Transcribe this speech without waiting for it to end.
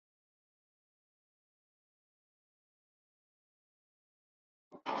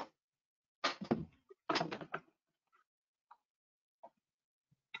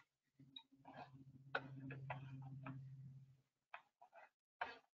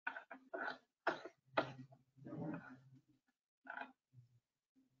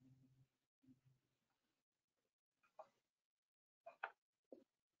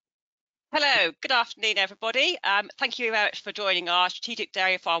Hello, good afternoon, everybody. Thank you very much for joining our Strategic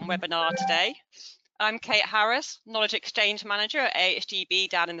Dairy Farm webinar today. I'm Kate Harris, Knowledge Exchange Manager at AHDB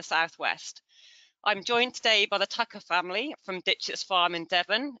down in the Southwest. I'm joined today by the Tucker family from Ditchett's Farm in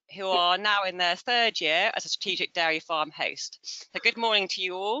Devon, who are now in their third year as a Strategic Dairy Farm host. So good morning to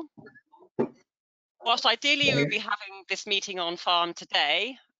you all. Whilst ideally we'll be having this meeting on farm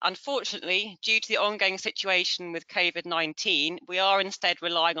today, unfortunately, due to the ongoing situation with COVID-19, we are instead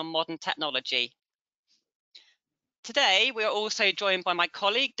relying on modern technology. Today, we are also joined by my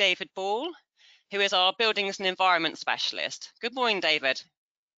colleague, David Ball, who is our Buildings and Environment Specialist. Good morning, David.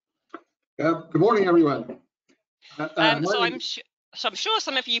 Good morning, everyone. I'm sure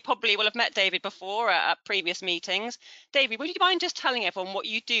some of you probably will have met David before at previous meetings. David, would you mind just telling everyone what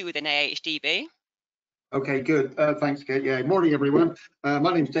you do within AHDB? Okay, good. Thanks, Kate. Yeah, morning, everyone.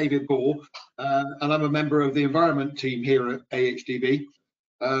 My name's David Ball, and I'm a member of the environment team here at AHDB.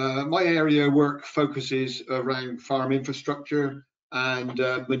 My area of work focuses around farm infrastructure and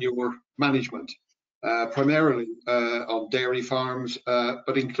manure management, primarily on dairy farms,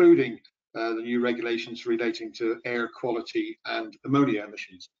 but including the new regulations relating to air quality and ammonia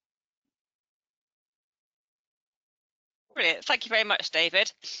emissions. Brilliant. Thank you very much, David.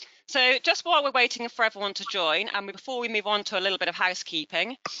 So just while we're waiting for everyone to join, and before we move on to a little bit of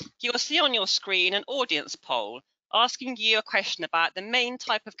housekeeping, you'll see on your screen an audience poll asking you a question about the main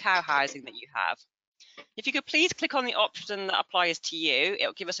type of cow housing that you have. If you could please click on the option that applies to you,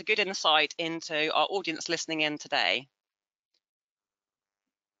 it'll give us a good insight into our audience listening in today.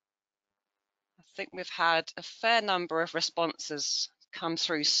 I think we've had a fair number of responses come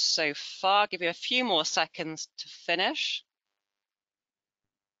through so far. I'll give you a few more seconds to finish.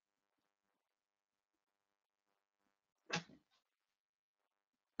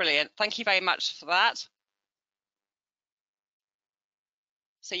 Brilliant. Thank you very much for that.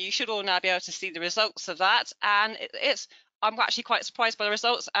 So you should all now be able to see the results of that. And I'm actually quite surprised by the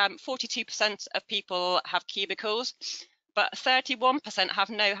results. 42% of people have cubicles, but 31%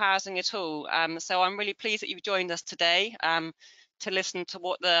 have no housing at all. So I'm really pleased that you've joined us today to listen to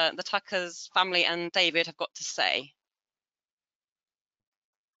what the Tuckers family and David have got to say.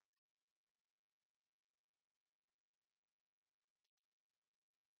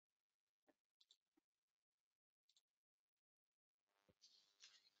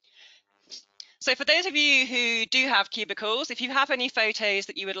 So for those of you who do have cubicles, if you have any photos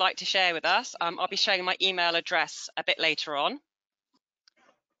that you would like to share with us, I'll be sharing my email address a bit later on.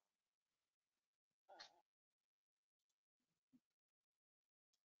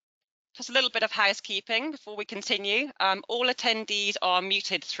 Just a little bit of housekeeping before we continue. All attendees are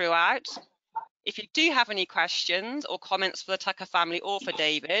muted throughout. If you do have any questions or comments for the Tucker family or for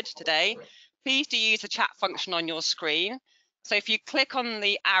David today, please do use the chat function on your screen. So if you click on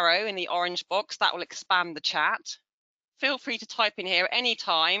the arrow in the orange box, that will expand the chat. Feel free to type in here any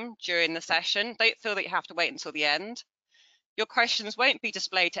time during the session. Don't feel that you have to wait until the end. Your questions won't be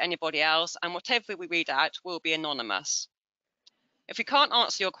displayed to anybody else, and whatever we read out will be anonymous. If we can't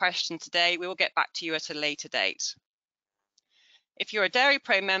answer your question today, we will get back to you at a later date. If you're a Dairy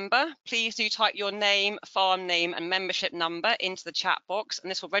Pro member, please do type your name, farm name, and membership number into the chat box, and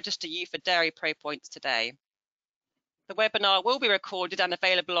this will register you for Dairy Pro points today. The webinar will be recorded and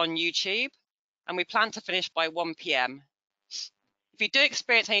available on YouTube, and we plan to finish by 1 p.m. If you do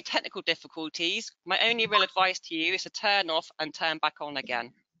experience any technical difficulties, my only real advice to you is to turn off and turn back on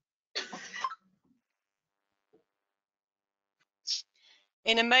again.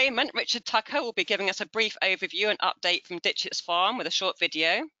 In a moment, Richard Tucker will be giving us a brief overview and update from Ditchett's Farm with a short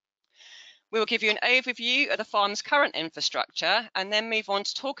video. We will give you an overview of the farm's current infrastructure and then move on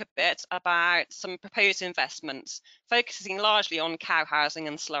to talk a bit about some proposed investments, focusing largely on cow housing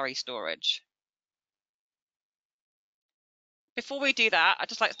and slurry storage. Before we do that, I'd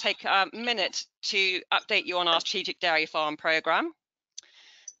just like to take a minute to update you on our Strategic Dairy Farm programme.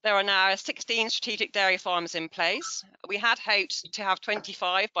 There are now 16 strategic dairy farms in place. We had hoped to have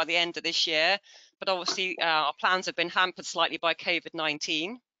 25 by the end of this year, but obviously our plans have been hampered slightly by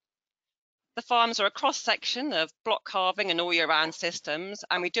COVID-19. The farms are a cross-section of block calving and all-year-round systems,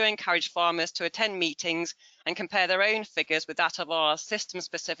 and we do encourage farmers to attend meetings and compare their own figures with that of our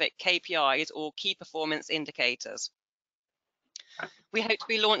system-specific KPIs or key performance indicators. We hope to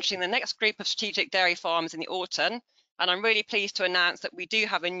be launching the next group of strategic dairy farms in the autumn, and I'm really pleased to announce that we do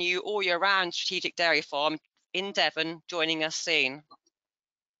have a new all-year-round strategic dairy farm in Devon joining us soon.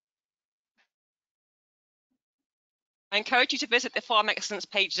 I encourage you to visit the Farm Excellence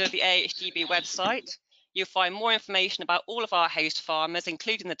pages of the AHDB website. You'll find more information about all of our host farmers,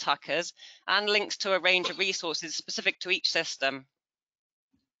 including the Tuckers, and links to a range of resources specific to each system.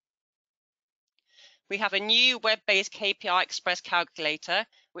 we have a new web-based KPI Express calculator,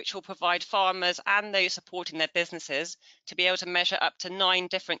 which will provide farmers and those supporting their businesses to be able to measure up to 9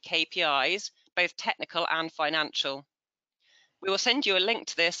 different KPIs, both technical and financial. We will send you a link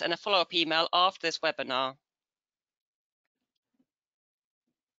to this and a follow-up email after this webinar.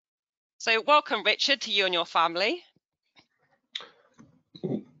 So welcome, Richard, to you and your family.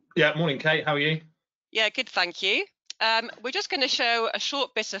 Yeah, morning, Kate. How are you? Yeah, good, thank you. We're just going to show a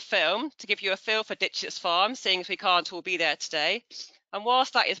short bit of film to give you a feel for Ditchett's Farm, seeing as we can't all be there today. And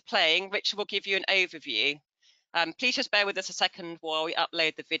whilst that is playing, Richard will give you an overview. Please just bear with us a second while we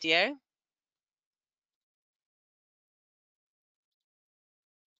upload the video.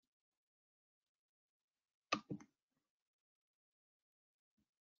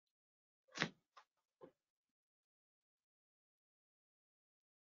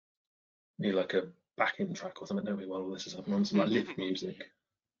 Need like a backing track or something, don't we, while all this is happening, some like lift music.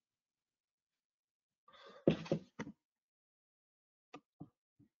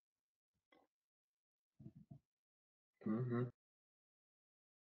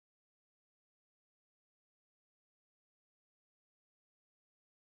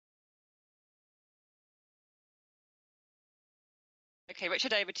 Okay,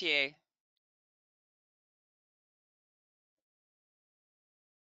 Richard, over to you.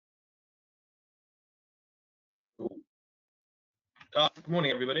 Good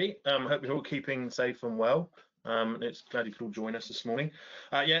morning, everybody. Hope you're all keeping safe and well. It's glad you could all join us this morning.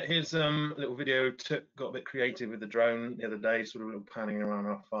 Yeah, here's a little video. Got a bit creative with the drone the other day, sort of a little panning around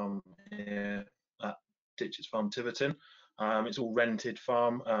our farm here at Ditchett's Farm, Tiverton. It's all rented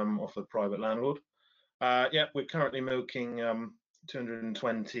farm off a private landlord. Yeah, we're currently milking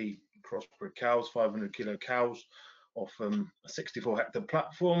 220 crossbred cows, 500 kilo cows off a 64 hectare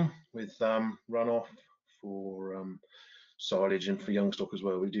platform with runoff for silage and for young stock as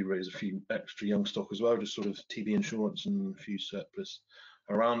well. We do raise a few extra young stock as well, just sort of TB insurance and a few surplus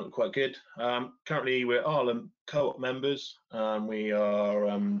around, quite good. Currently we're Arlen co-op members. We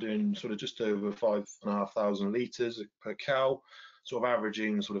are doing sort of just over 5,500 litres per cow, sort of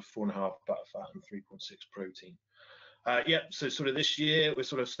averaging sort of 4.5 butterfat and 3.6 protein. Yeah, so sort of this year we're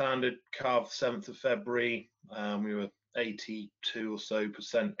sort of standard calved 7th of February. We were 82 or so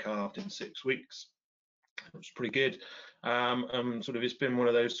 % calved in 6 weeks. It was pretty good. Sort of it's been one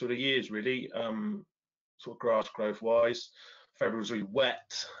of those sort of years really, sort of grass growth wise. February was really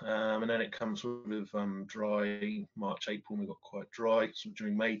wet, and then it comes sort of dry. March, April we got quite dry sort of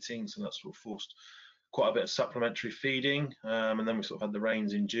during mating, so that sort of forced quite a bit of supplementary feeding, and then we sort of had the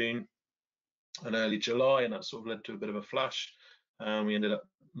rains in June and early July, and that sort of led to a bit of a flash. We ended up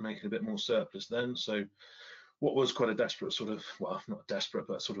making a bit more surplus then, so what was quite a desperate sort of, well, not desperate,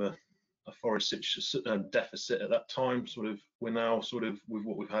 but sort of a forage deficit at that time. Sort of we're now sort of with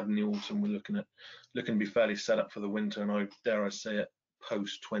what we've had in the autumn, we're looking to be fairly set up for the winter, and I dare I say it,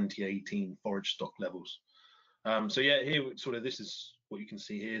 post 2018 forage stock levels. So yeah, here sort of this is what you can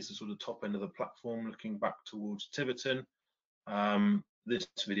see here is the sort of top end of the platform looking back towards Tiverton. This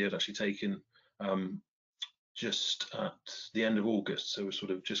video is actually taken just at the end of August, so we're sort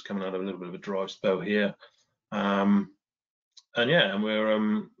of just coming out of a little bit of a dry spell here. And yeah, and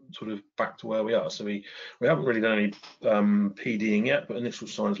we're sort of back to where we are. So we haven't really done any PDing yet, but initial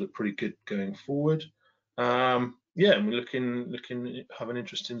signs look pretty good going forward. Yeah, and we're looking have an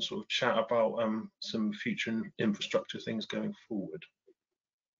interesting sort of chat about some future infrastructure things going forward.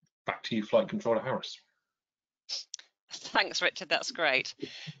 Back to you, Flight Controller Harris. Thanks, Richard, that's great.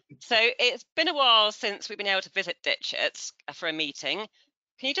 So it's been a while since we've been able to visit Ditchett's for a meeting.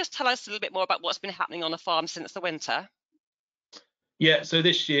 Can you just tell us a little bit more about what's been happening on the farm since the winter? Yeah, so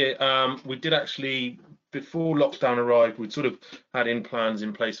this year we did actually, before lockdown arrived, we'd sort of had plans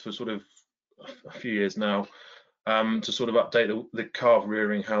in place for sort of a few years now to sort of update the calf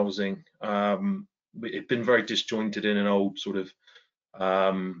rearing housing. It'd been very disjointed in an old sort of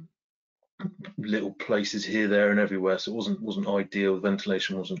little places here, there and everywhere, so it wasn't ideal. The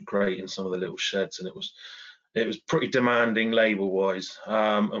ventilation wasn't great in some of the little sheds, and it was pretty demanding labour wise.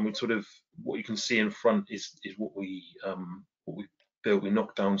 And we sort of, what you can see in front is what we built. We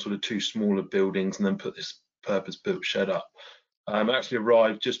knocked down sort of 2 smaller buildings and then put this purpose-built shed up. It actually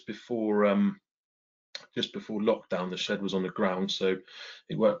arrived just before lockdown. The shed was on the ground, so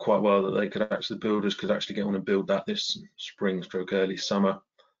it worked quite well that the builders could actually get on and build that this spring stroke early summer.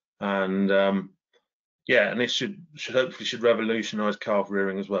 And yeah, and this should hopefully revolutionise calf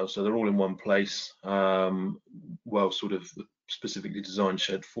rearing as well. So they're all in one place, well sort of specifically designed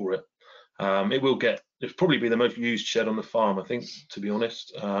shed for it. It'll probably be the most used shed on the farm, I think, to be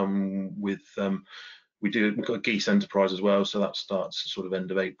honest, with we've got a geese enterprise as well, so that starts sort of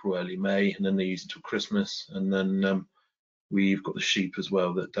end of April, early May, and then they use it till Christmas. And then we've got the sheep as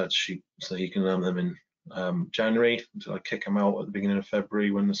well, that Dad's sheep, so you can lamb them in January until I kick them out at the beginning of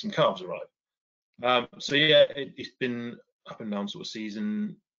February when some calves arrive. So yeah, it's been up and down sort of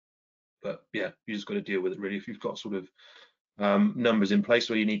season, but yeah, you just got to deal with it really. If you've got sort of numbers in place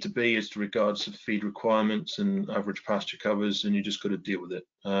where you need to be as to regards to feed requirements and average pasture covers, and you just got to deal with it.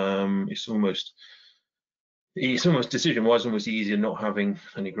 It's almost decision-wise almost easier not having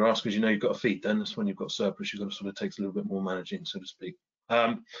any grass, because you know you've got to feed. Then that's when you've got surplus, you've got to sort of takes a little bit more managing, so to speak.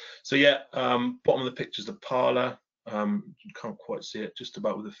 So yeah, bottom of the picture is the parlour. You can't quite see it, just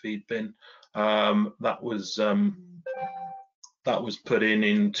about with the feed bin. That was put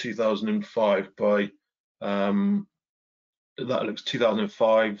in 2005 by that looks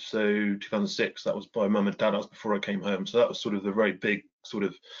 2005, so 2006 that was by Mum and Dad. That was before I came home, so that was sort of the very big sort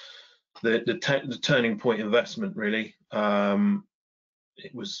of the turning point investment really.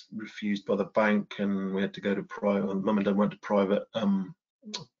 It was refused by the bank, and we had to go to private. Mum and Dad went to private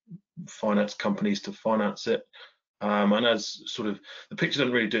finance companies to finance it. And as sort of, the picture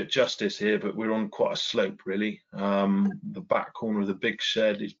doesn't really do it justice here, but we're on quite a slope really. The back corner of the big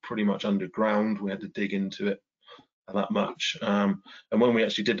shed is pretty much underground. We had to dig into it that much. And when we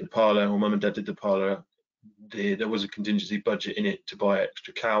actually did the parlour, or Mum and Dad did the parlour, there was a contingency budget in it to buy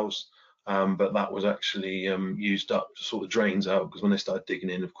extra cows, but that was actually used up to sort of drains out, because when they started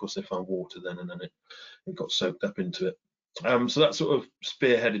digging in, of course they found water then, and then it got soaked up into it. So that sort of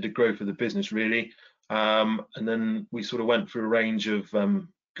spearheaded the growth of the business really. And then we sort of went through a range of,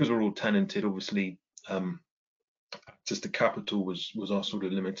 because we're all tenanted, obviously just the capital was our sort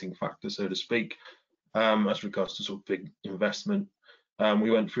of limiting factor, so to speak, as regards to sort of big investment.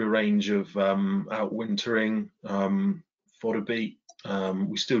 We went through a range of outwintering, fodder beet.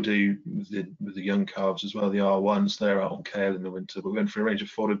 We still do with the young calves as well, the R1s, they're out on kale in the winter, but we went through a range of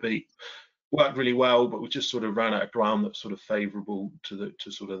fodder beet. Worked really well, but we just sort of ran out of ground that's sort of favourable to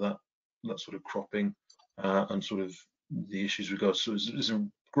sort of that sort of cropping, and sort of the issues we got. So it's a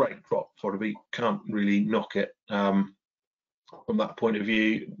great crop, fodder beet, can't really knock it from that point of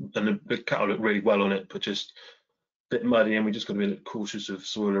view, and the cattle look really well on it, but just a bit muddy, and we just got to be a little cautious of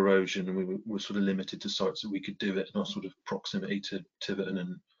soil erosion, and we were sort of limited to sites that we could do it, and our sort of proximity to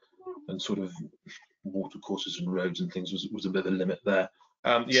Tiverton and sort of water courses and roads and things was a bit of a limit there.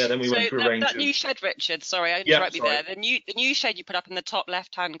 Yeah, then we went through a range that new shed, Richard, sorry, I interrupt you there. The new shed you put up in the top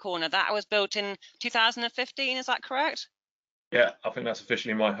left-hand corner, that was built in 2015, is that correct? Yeah, I think that's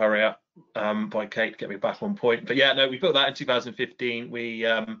officially my hurry up by Kate to get me back on point. But yeah, no, we built that in 2015. We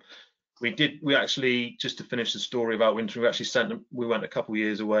actually, just to finish the story about winter, we went a couple of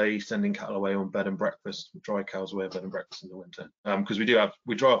years away, sending cattle away on bed and breakfast, dry cows away on bed and breakfast in the winter, because we dry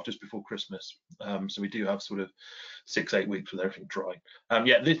off just before Christmas, so we do have sort of 6-8 weeks with everything dry.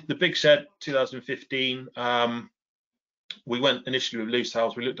 Yeah, the big shed 2015. We went initially with loose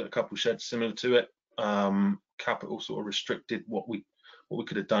house. We looked at a couple of sheds similar to it. Capital sort of restricted what we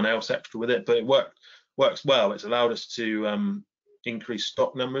could have done else extra with it, but it works well. It's allowed us to increase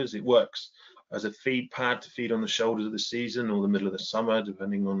stock numbers. It works as a feed pad to feed on the shoulders of the season or the middle of the summer,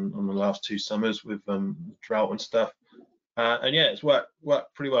 depending on the last 2 summers with drought and stuff. And yeah, it's worked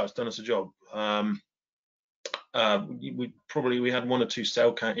pretty well. It's done us a job. We had 1 or 2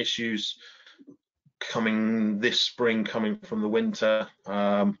 cell count issues coming this spring, coming from the winter.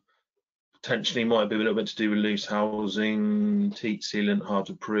 Potentially might be a little bit to do with loose housing, teat sealant, hard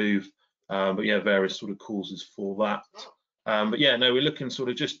to prove, but yeah, various sort of causes for that. But yeah, no, we're looking sort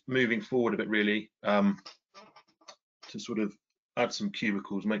of just moving forward a bit really, to sort of add some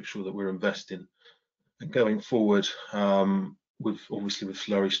cubicles, make sure that we're investing and going forward, obviously with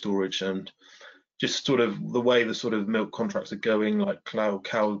slurry storage, and just sort of the way the sort of milk contracts are going, like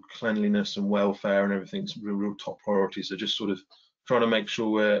cow cleanliness and welfare and everything's real top priority. So just sort of trying to make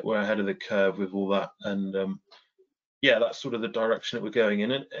sure we're ahead of the curve with all that, and yeah, that's sort of the direction that we're going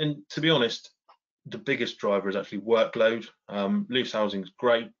in. And to be honest, the biggest driver is actually workload. Loose housing is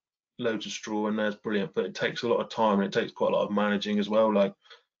great, loads of straw in there's brilliant, but it takes a lot of time, and it takes quite a lot of managing as well. Like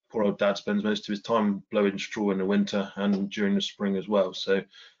poor old Dad spends most of his time blowing straw in the winter and during the spring as well. So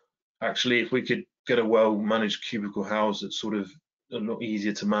actually, if we could get a well-managed cubicle house that's sort of a lot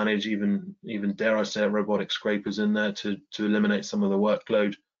easier to manage, even dare I say robotic scrapers in there to eliminate some of the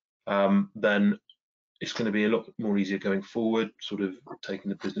workload, then it's going to be a lot more easier going forward, sort of taking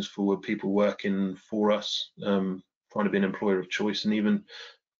the business forward, people working for us, trying to be an employer of choice, and even,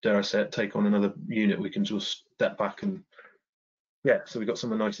 dare I say it, take on another unit. We can just step back and, yeah, so we've got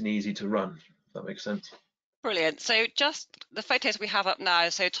something nice and easy to run, if that makes sense. Brilliant. So just the photos we have up now.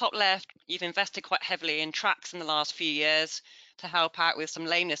 So top left, you've invested quite heavily in tracks in the last few years to help out with some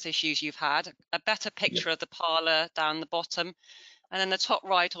lameness issues you've had. A better picture of the parlour down the bottom. And then the top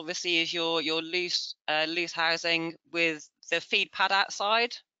right, obviously, is your loose housing with the feed pad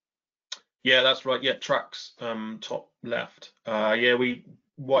outside. Yeah, that's right. Yeah, tracks, top left. Yeah,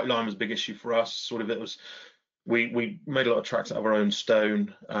 white line was a big issue for us. Sort of, it was, we made a lot of tracks out of our own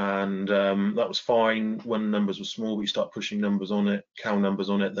stone, and that was fine when numbers were small. We start pushing numbers on it, cow numbers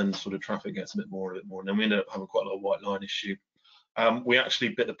on it, then sort of traffic gets a bit more, and then we ended up having quite a lot of white line issue. We actually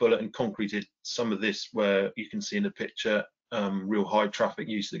bit the bullet and concreted some of this, where you can see in the picture real high traffic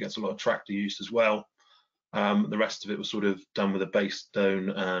use that gets a lot of tractor use as well. The rest of it was sort of done with a base stone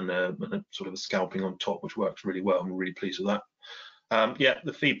and a sort of a scalping on top, which works really well. I'm really pleased with that. Yeah,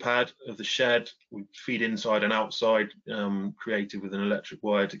 the feed pad of the shed, we feed inside and outside, created with an electric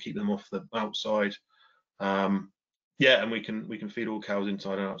wire to keep them off the outside. Yeah, and we can feed all cows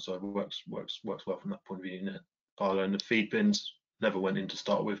inside and outside. Works well from that point of view. Parlour and the feed bins never went in to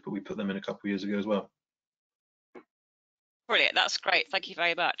start with, but we put them in a couple of years ago as well. Brilliant, that's great. Thank you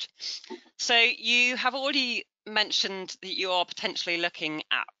very much. So you have already mentioned that you are potentially looking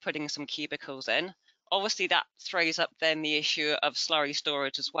at putting some cubicles in. Obviously, that throws up then the issue of slurry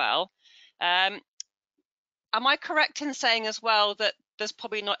storage as well. Am I correct in saying as well that there's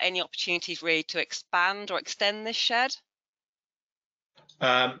probably not any opportunities really to expand or extend this shed?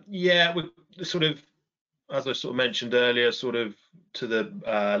 Yeah, we sort of, as I sort of mentioned earlier, sort of to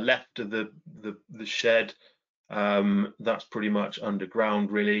the left of the shed, that's pretty much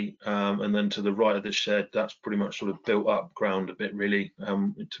underground really, and then to the right of the shed, that's pretty much sort of built up ground a bit really.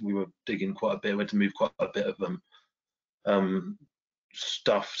 We were digging quite a bit, we had to move quite a bit of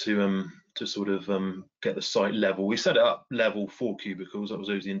stuff to sort of get the site level. We set it up level for cubicles, that was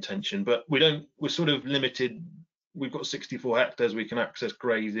always the intention, but we're sort of limited. We've got 64 hectares we can access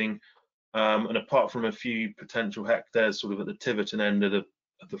grazing, and apart from a few potential hectares sort of at the Tiverton end of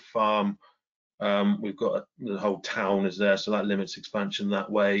the farm, we've got the whole town is there, so that limits expansion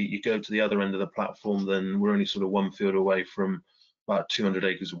that way. You go to the other end of the platform, then we're only sort of one field away from about 200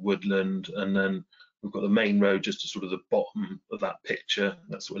 acres of woodland, and then we've got the main road just to sort of the bottom of that picture.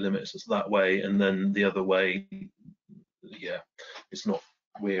 That sort of limits us that way, and then the other way, yeah, it's not.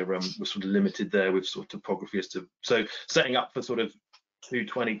 We're sort of limited there with sort of topography as to, so setting up for sort of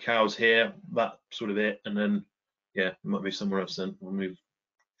 220 cows here, that sort of it, and then yeah, we might move somewhere else. Then we'll move.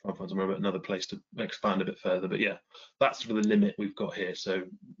 Try and find somewhere, another place to expand a bit further. But yeah, that's sort of the limit we've got here. So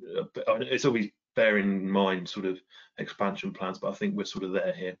it's always bearing in mind sort of expansion plans, but I think we're sort of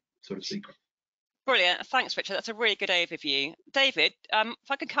there here, so to speak. Brilliant, thanks Richard, that's a really good overview. David,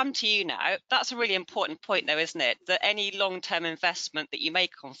 if I could come to you now, that's a really important point though, isn't it? That any long-term investment that you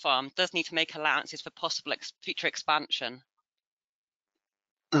make on farm does need to make allowances for possible future expansion.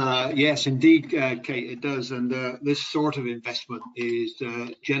 Yes, indeed, Kate, it does. And this sort of investment is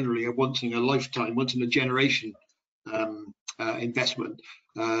generally a once in a lifetime, once in a generation investment.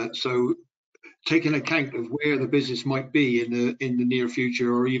 So taking account of where the business might be in the near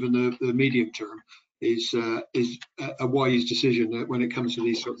future or even the medium term is a wise decision when it comes to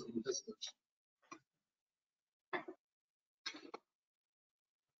these sorts of investments.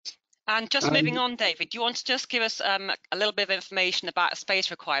 And just moving on, David, do you want to just give us a little bit of information about space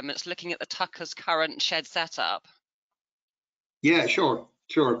requirements, looking at the Tucker's current shed setup? Yeah, sure.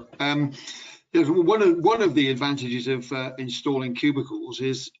 One of the advantages of installing cubicles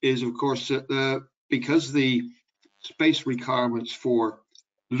is of course that because the space requirements for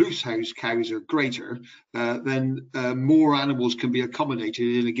loose house cows are greater, then more animals can be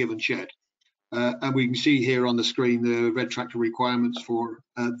accommodated in a given shed. And we can see here on the screen the red tractor requirements for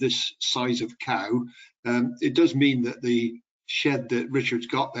this size of cow. It does mean that the shed that Richard's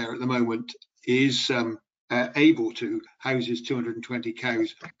got there at the moment is able to house 220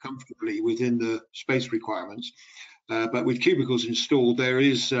 cows comfortably within the space requirements. But with cubicles installed, there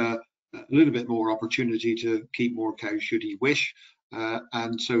is a little bit more opportunity to keep more cows should he wish.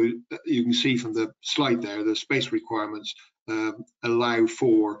 And so you can see from the slide there, the space requirements allow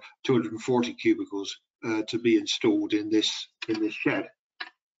for 240 cubicles to be installed in this shed.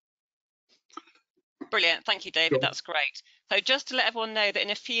 Brilliant, thank you, David. Sure. That's great. So just to let everyone know that in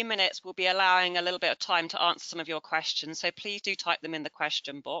a few minutes we'll be allowing a little bit of time to answer some of your questions, so please do type them in the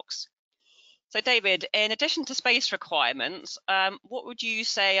question box. So David, in addition to space requirements, what would you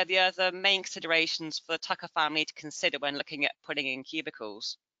say are the other main considerations for the Tucker family to consider when looking at putting in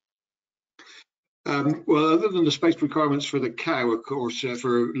cubicles? Well, other than the space requirements for the cow, of course,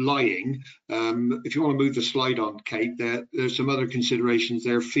 for lying, if you want to move the slide on, Kate, there's some other considerations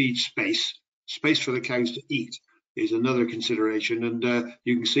there. Feed space. Space for the cows to eat is another consideration, and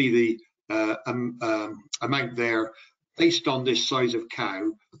you can see the amount there based on this size of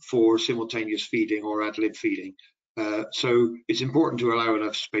cow for simultaneous feeding or ad lib feeding. So it's important to allow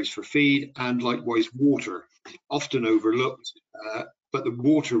enough space for feed, and likewise water, often overlooked, but the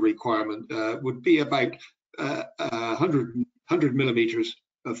water requirement would be about 100 millimeters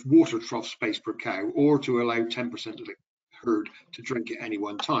of water trough space per cow, or to allow 10% of the herd to drink at any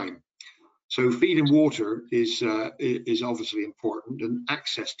one time. So feed and water is obviously important, and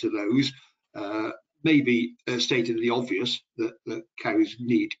access to those may be stated the obvious, that cows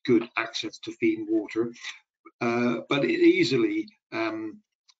need good access to feed and water, but it easily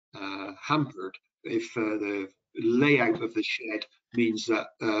hampered if the layout of the shed means that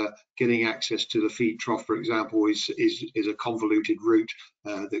getting access to the feed trough, for example, is a convoluted route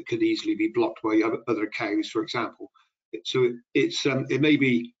that could easily be blocked by other cows, for example. So it may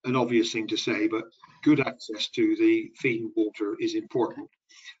be an obvious thing to say, but good access to the feed and water is important.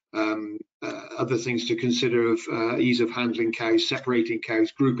 Other things to consider of ease of handling cows, separating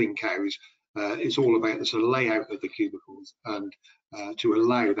cows, grouping cows. It's all about the sort of layout of the cubicles and to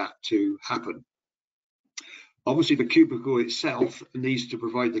allow that to happen. Obviously, the cubicle itself needs to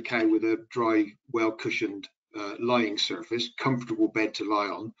provide the cow with a dry, well-cushioned lying surface, comfortable bed to lie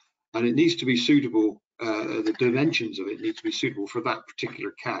on, and it needs to be suitable. The dimensions of it need to be suitable for that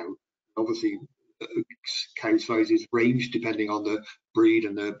particular cow. Obviously, cow sizes range depending on the breed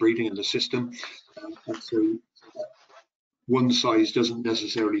and the breeding and the system, and so one size doesn't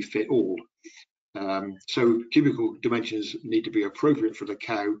necessarily fit all. So cubicle dimensions need to be appropriate for the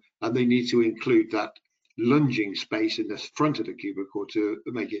cow, and they need to include that lunging space in the front of the cubicle to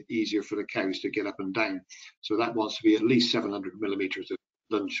make it easier for the cows to get up and down. So that wants to be at least 700 millimeters of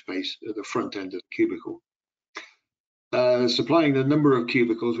lunge space at the front end of the cubicle. Supplying the number of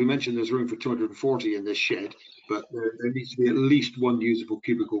cubicles, we mentioned there's room for 240 in this shed, but there needs to be at least one usable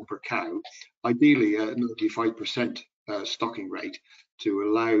cubicle per cow, ideally a 95% stocking rate, to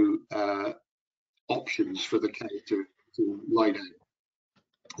allow options for the cow to lie down.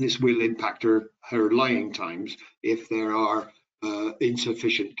 This will impact her lying times if there are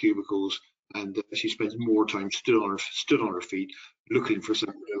insufficient cubicles and she spends more time stood on her feet looking for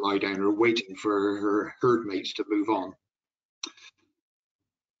somewhere to lie down or waiting for her herd mates to move on.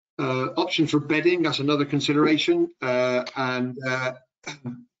 Option for bedding, that's another consideration, and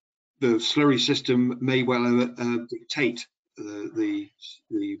the slurry system may well dictate the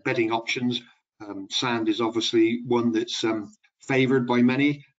bedding options. Sand is obviously one that's favoured by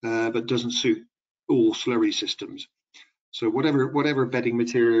many, but doesn't suit all slurry systems. So whatever bedding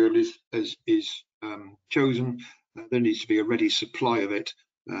material is chosen, there needs to be a ready supply of it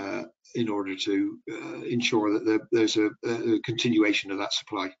in order to ensure that there's a continuation of that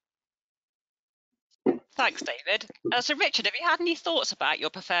supply. Thanks, David. So Richard, have you had any thoughts about your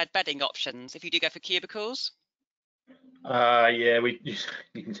preferred bedding options if you do go for cubicles? Yeah,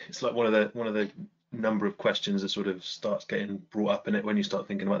 it's like one of the number of questions that sort of starts getting brought up in it when you start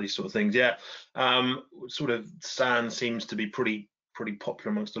thinking about these sort of things. Yeah, sort of sand seems to be pretty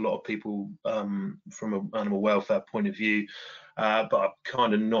popular amongst a lot of people from an animal welfare point of view, but I'm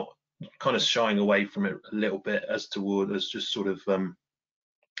kind of shying away from it a little bit as just sort of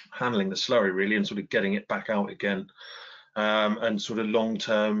handling the slurry really, and sort of getting it back out again, and sort of long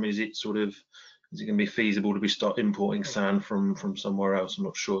term, is it going to be feasible to start importing sand from somewhere else? I'm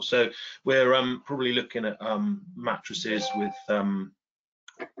not sure. So we're probably looking at mattresses with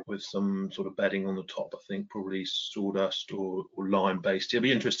some sort of bedding on the top. I think probably sawdust or lime based. It'll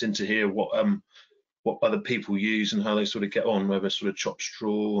be interesting to hear what other people use and how they sort of get on, whether sort of chopped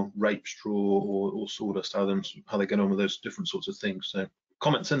straw, rape straw, or sawdust, how they get on with those different sorts of things. So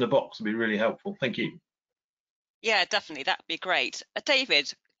comments in the box would be really helpful. Thank you. Yeah, definitely, that'd be great.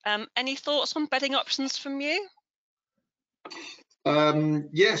 David, any thoughts on bedding options from you?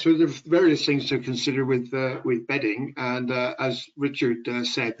 Yeah, so there's various things to consider with bedding, and as Richard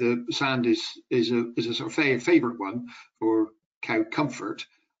said, the sand is a sort of favourite one for cow comfort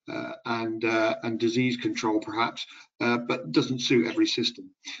and disease control, perhaps, but doesn't suit every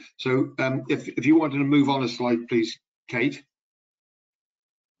system. So if you wanted to move on a slide, please, Kate.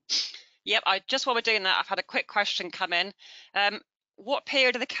 Yep, just while we're doing that, I've had a quick question come in. What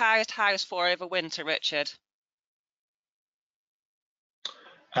period are the cows housed for over winter, Richard?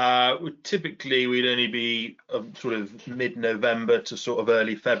 Typically, we'd only be sort of mid-November to sort of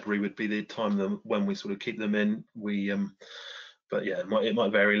early February would be the time when we sort of keep them in. But yeah, it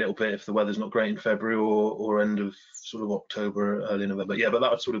might vary a little bit if the weather's not great in February or end of sort of October, early November. Yeah, but that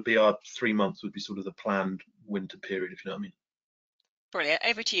would sort of be our 3 months would be sort of the planned winter period, if you know what I mean. Brilliant.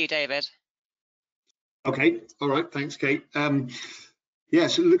 Over to you, David. Okay, all right, thanks, Kate. Yeah,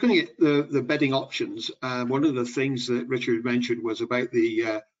 so looking at the bedding options, one of the things that Richard mentioned was about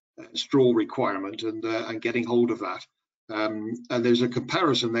the straw requirement and getting hold of that. And there's a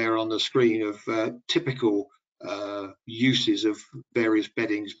comparison there on the screen of typical uses of various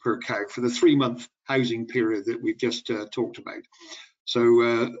beddings per cow for the 3-month housing period that we've just talked about.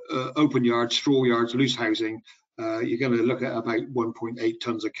 So open yards, straw yards, loose housing, you're going to look at about 1.8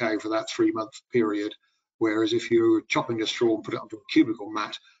 tonnes a cow for that 3-month period. Whereas if you're chopping a straw and put it onto a cubicle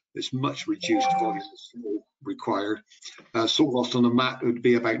mat, there's much reduced volume of straw required. Salt loss on a mat would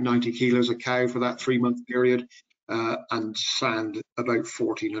be about 90 kilos a cow for that 3-month period, and sand about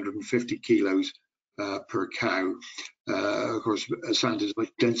 1,450 kilos per cow. Of course, sand is a much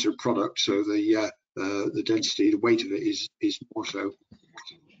denser product, so the density, the weight of it is more so.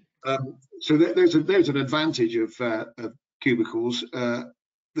 So there's an advantage of cubicles, that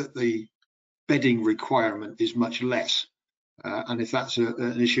the bedding requirement is much less, and if that's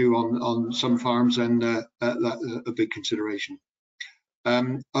an issue on some farms, then that's a big consideration.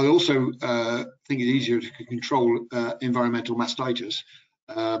 I also think it's easier to control environmental mastitis.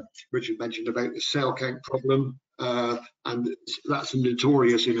 Richard mentioned about the cell count problem, and that's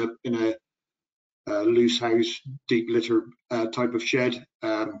notorious in a loose house, deep litter type of shed.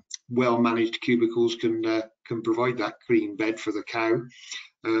 Well managed cubicles can provide that clean bed for the cow.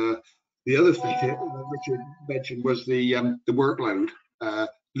 The other thing that Richard mentioned was the workload.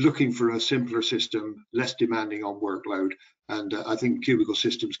 Looking for a simpler system, less demanding on workload, and I think cubicle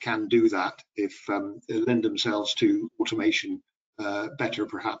systems can do that if they lend themselves to automation better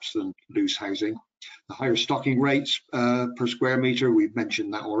perhaps than loose housing. The higher stocking rates per square metre, we've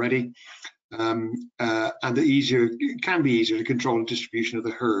mentioned that already, and it can be easier to control the distribution of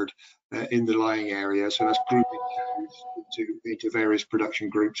the herd in the lying area, so that's grouping cows into various production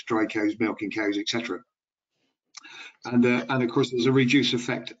groups, dry cows, milking cows, etc. And of course there's a reduced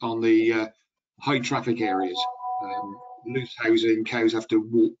effect on the high traffic areas. Loose housing, cows have to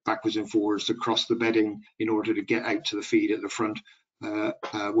walk backwards and forwards across the bedding in order to get out to the feed at the front,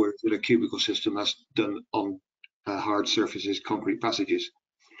 whereas with a cubicle system that's done on hard surfaces, concrete passages.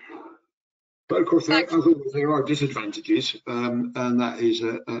 But of course, there are disadvantages, and that is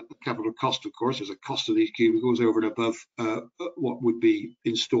a capital cost, of course. There's a cost of these cubicles over and above what would be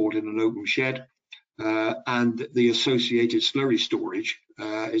installed in an open shed. And the associated slurry storage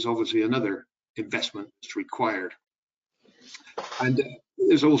is obviously another investment that's required. And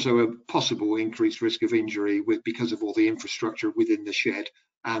there's also a possible increased risk of injury because of all the infrastructure within the shed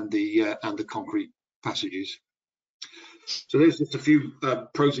and the concrete passages. So there's just a few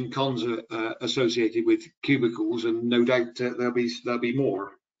pros and cons associated with cubicles, and no doubt there'll be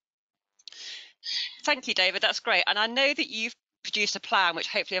more. Thank you, David. That's great. And I know that you've produced a plan, which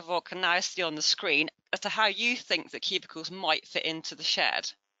hopefully everyone can now see on the screen, as to how you think that cubicles might fit into the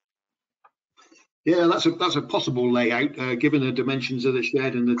shed. Yeah, that's a possible layout, given the dimensions of the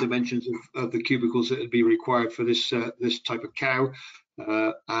shed and the dimensions of the cubicles that would be required for this type of cow,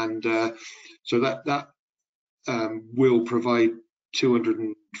 so that will provide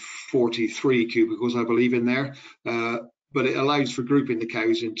 243 cubicles, I believe, in there. But it allows for grouping the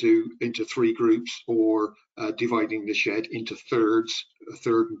cows into 3 groups, or dividing the shed into thirds, a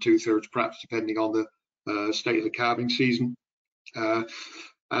third and 2/3 perhaps, depending on the state of the calving season.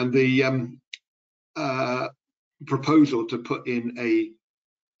 And the proposal to put in a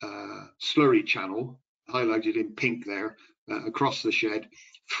slurry channel, highlighted in pink there, across the shed,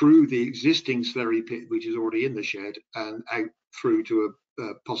 through the existing slurry pit, which is already in the shed, and out through to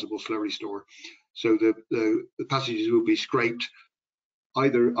a possible slurry store. So the passages will be scraped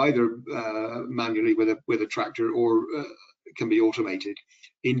either manually with a tractor, or can be automated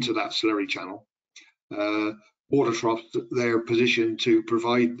into that slurry channel. Water troughs, they're positioned to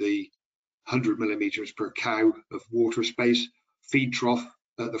provide the 100 millimetres per cow of water space. Feed trough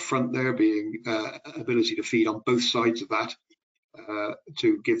at the front there, being ability to feed on both sides of that,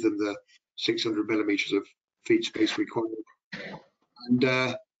 to give them the 600 millimetres of feed space required. And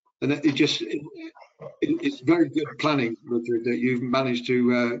it's very good planning, Richard, that you've managed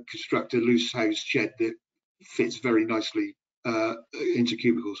to construct a loose house shed that fits very nicely into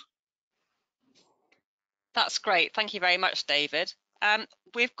cubicles. That's great. Thank you very much, David.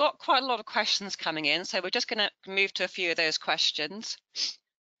 We've got quite a lot of questions coming in, so we're just going to move to a few of those questions.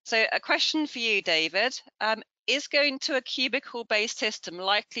 So a question for you, David. Is going to a cubicle-based system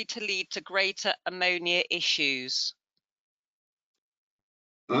likely to lead to greater ammonia issues?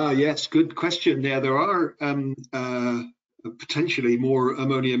 Yes, good question. Yeah, there are potentially more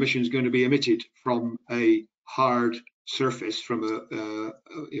ammonia emissions going to be emitted from a hard surface from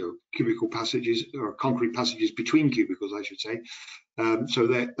cubicle passages or concrete passages between cubicles, I should say. So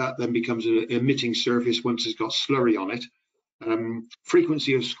that then becomes an emitting surface once it's got slurry on it.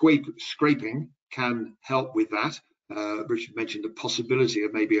 Frequency of scraping can help with that. Richard mentioned the possibility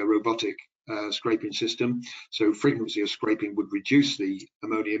of maybe a robotic scraping system. So frequency of scraping would reduce the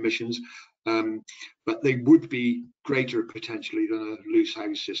ammonia emissions, but they would be greater potentially than a loose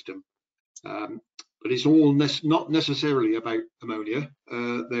house system. But it's all not necessarily about ammonia.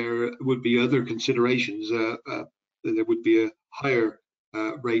 There would be other considerations. There would be a higher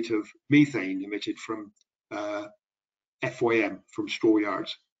rate of methane emitted from FYM, from straw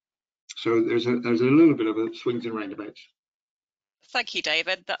yards. So there's a little bit of a swings and roundabouts. Thank you,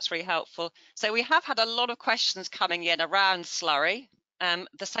 David. That's really helpful. So we have had a lot of questions coming in around slurry.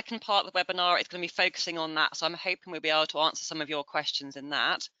 The second part of the webinar is going to be focusing on that, so I'm hoping we'll be able to answer some of your questions in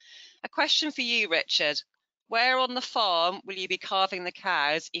that. A question for you, Richard. Where on the farm will you be calving the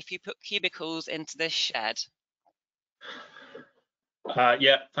cows if you put cubicles into this shed?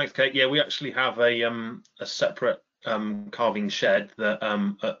 Yeah, thanks, Kate. Yeah, we actually have a separate calving shed that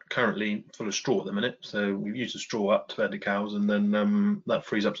currently full of straw at the minute. So we've used the straw up to fed the cows, and then that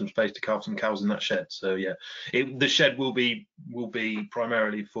frees up some space to calve some cows in that shed. So yeah, the shed will be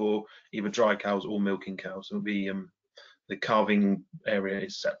primarily for either dry cows or milking cows. So it'll be the calving area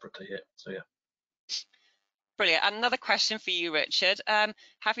is separate to here. So yeah. Brilliant. Another question for you, Richard. Have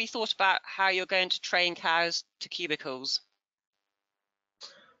you thought about how you're going to train cows to cubicles?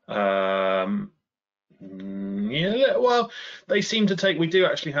 Yeah, well, they seem to take. We do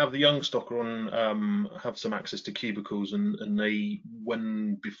actually have the young stock on have some access to cubicles, and they,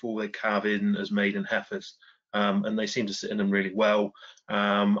 before they calve in as maiden heifers, and they seem to sit in them really well.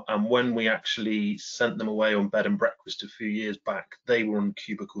 And when we actually sent them away on bed and breakfast a few years back, they were on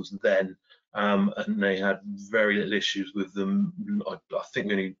cubicles then. And they had very little issues with them. I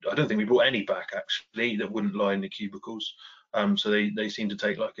don't think we brought any back actually that wouldn't lie in the cubicles. So they seem to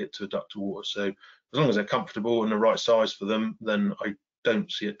take like it to a duck to water. So as long as they're comfortable and the right size for them, then I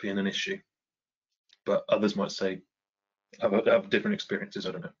don't see it being an issue. But others might say have different experiences.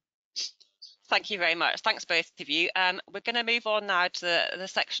 I don't know. Thank you very much. Thanks both of you. We're going to move on now to the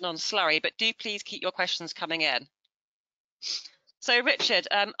section on slurry, but do please keep your questions coming in. So Richard,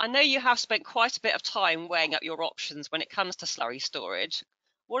 I know you have spent quite a bit of time weighing up your options when it comes to slurry storage.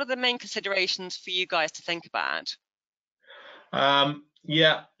 What are the main considerations for you guys to think about?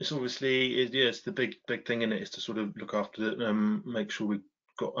 Yeah, it's obviously it's the big thing in it is to sort of look after it, make sure we've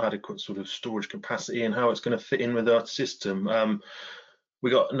got adequate sort of storage capacity and how it's going to fit in with our system.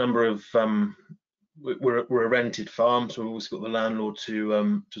 We got a number of we're a rented farm, so we've always got the landlord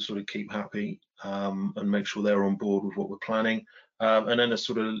to sort of keep happy and make sure they're on board with what we're planning. And then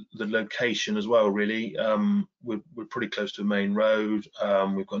sort of the location as well, really. We're pretty close to a main road.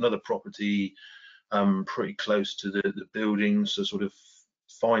 We've got another property pretty close to the building, so sort of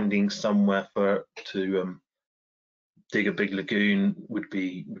finding somewhere to dig a big lagoon would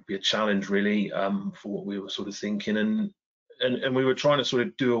be a challenge, really, for what we were sort of thinking. And we were trying to sort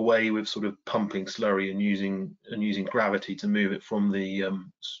of do away with sort of pumping slurry and using gravity to move it from the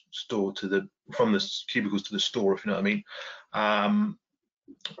from the cubicles to the store, if you know what I mean.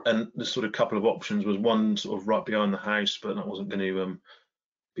 And the sort of couple of options was one sort of right behind the house, but that wasn't going to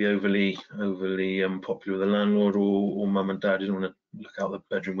be overly popular with the landlord, or mum and dad didn't want to look out the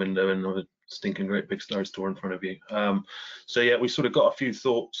bedroom window and have a stinking great big slurry store in front of you. So yeah, we sort of got a few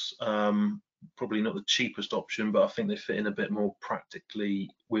thoughts. Probably not the cheapest option, but I think they fit in a bit more practically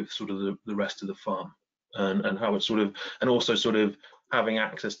with sort of the rest of the farm, and how it's sort of, and also sort of having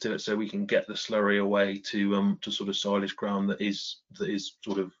access to it so we can get the slurry away to sort of silage ground that is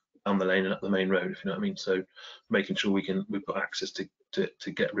sort of down the lane and up the main road, if you know what I mean. So making sure we've got access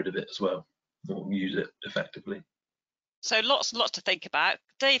to get rid of it as well, or use it effectively. So lots and lots to think about.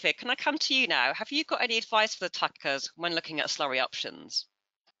 David, can I come to you now? Have you got any advice for the tuckers when looking at slurry options?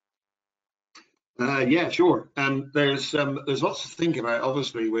 Yeah, sure. There's lots to think about,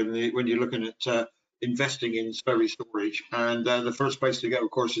 obviously, when you're looking at investing in slurry storage. And the first place to go,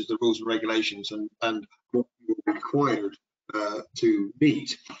 of course, is the rules and regulations and what you're required to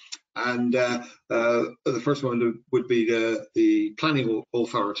meet. And the first one would be the planning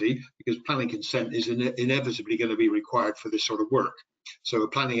authority, because planning consent is inevitably going to be required for this sort of work. So a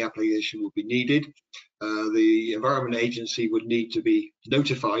planning application would be needed. The Environment Agency would need to be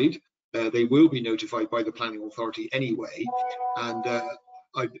notified. They will be notified by the planning authority anyway. And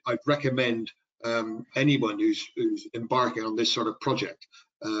I'd recommend anyone who's embarking on this sort of project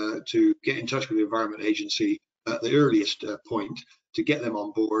to get in touch with the Environment Agency at the earliest point, to get them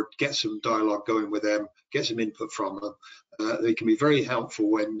on board, get some dialogue going with them, get some input from them. They can be very helpful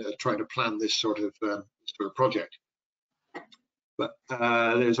when trying to plan this sort of project. But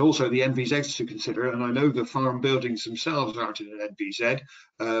there's also the NVZs to consider, and I know the farm buildings themselves aren't in an NVZ,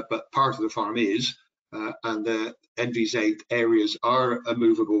 but part of the farm is, and the NVZ areas are a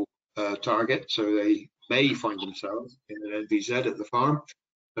movable target, so they may find themselves in an NVZ at the farm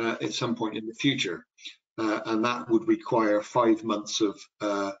at some point in the future, and that would require 5 months of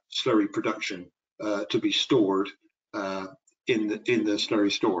slurry production to be stored in the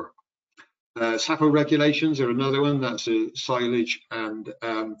slurry store. SAFFO regulations are another one. That's silage and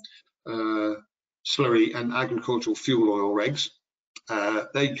slurry and agricultural fuel oil regs.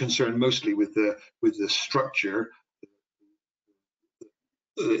 They concern mostly with the structure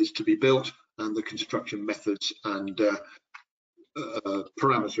that is to be built and the construction methods and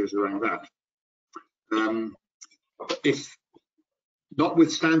parameters around that. If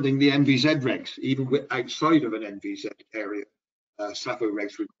notwithstanding the NVZ regs, even outside of an NVZ area, SAFFO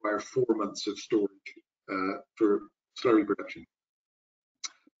regs require 4 months of storage for slurry production.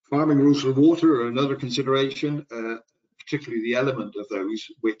 Farming rules for water are another consideration, particularly the element of those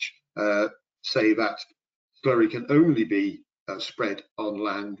which say that slurry can only be spread on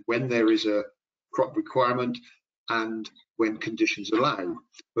land when there is a crop requirement and when conditions allow,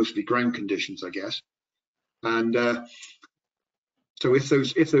 mostly ground conditions, I guess. And so if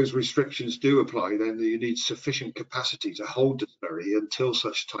those restrictions do apply, then you need sufficient capacity to hold the slurry until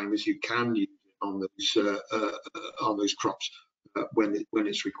such time as you can use it on those crops when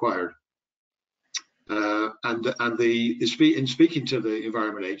it's required. In speaking to the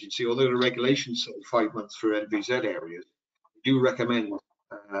Environment Agency, although the regulations say 5 months for NVZ areas, we do recommend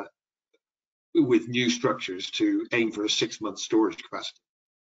with new structures to aim for a 6 month storage capacity.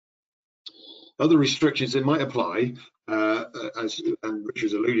 Other restrictions that might apply, and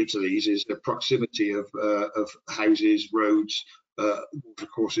Richard's alluded to these, is the proximity of houses, roads,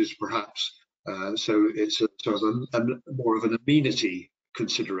 watercourses, perhaps. So it's a sort of more of an amenity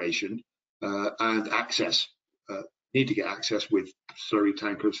consideration, and access. Need to get access with slurry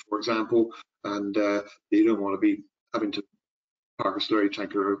tankers, for example, and you don't want to be having to park a slurry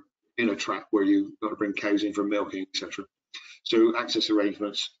tanker in a track where you've got to bring cows in for milking, etc. So access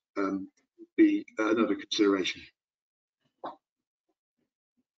arrangements would be another consideration.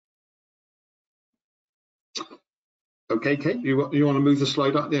 Okay, Kate, you want to move the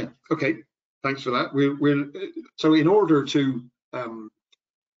slide up? Yeah. Okay, thanks for that. So in order to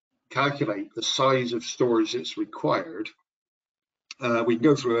calculate the size of storage that's required, we can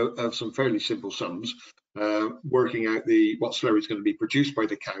go through some fairly simple sums, working out what slurry is going to be produced by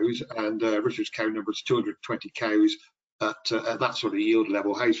the cows. And Richard's cow number is 220 cows at that sort of yield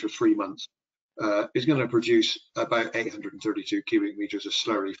level, housed for 3 months, is going to produce about 832 cubic meters of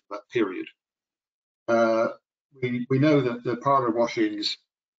slurry for that period. We know that the parlour washings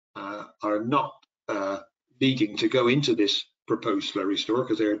are not needing to go into this proposed slurry store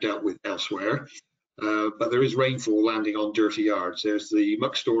because they're dealt with elsewhere, but there is rainfall landing on dirty yards. There's the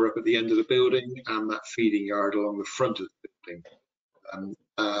muck store up at the end of the building and that feeding yard along the front of the building,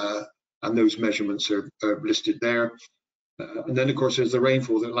 and those measurements are listed there. And then of course there's the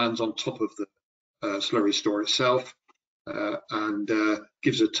rainfall that lands on top of the slurry store itself, and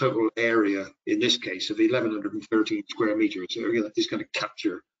gives a total area in this case of 1113 square meters. So it's going to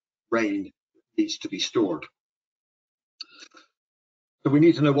capture rain that needs to be stored. So we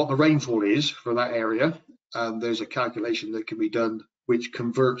need to know what the rainfall is for that area, and there's a calculation that can be done which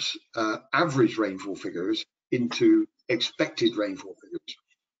converts average rainfall figures into expected rainfall figures,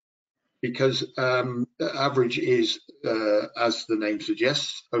 because average is, as the name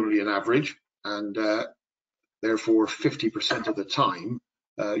suggests, only an average, and therefore 50% of the time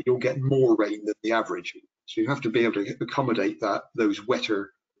you'll get more rain than the average. So you have to be able to accommodate those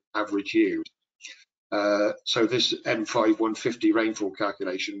wetter average years. So this M5 150 rainfall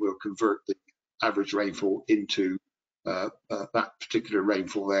calculation will convert the average rainfall into that particular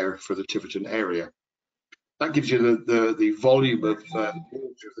rainfall there for the Tiverton area. That gives you the volume of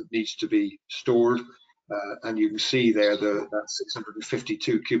water that needs to be stored, and you can see there that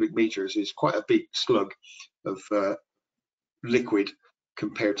 652 cubic meters is quite a big slug of liquid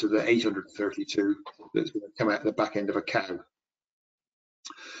compared to the 832 that's going to come out the back end of a cow.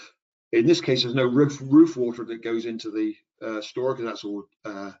 In this case, there's no roof water that goes into the store because that's all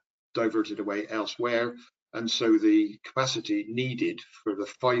diverted away elsewhere, and so the capacity needed for the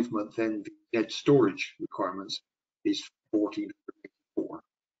 5 month NVZ storage requirements is 1484.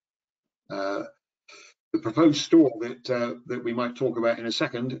 The proposed store that we might talk about in a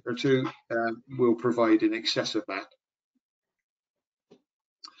second or two will provide in excess of that.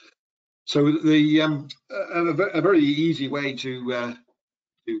 So a very easy way to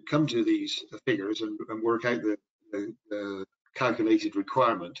come to these figures and work out the calculated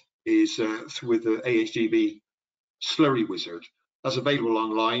requirement is with the AHDB slurry wizard. That's available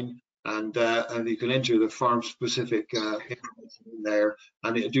online, and you can enter the farm specific information in there,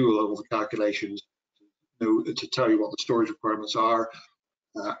 and it'll do all the calculations to tell you what the storage requirements are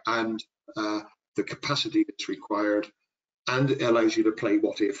and the capacity that's required, and it allows you to play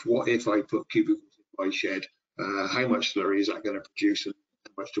what if I put cubicles in my shed, how much slurry is that going to produce and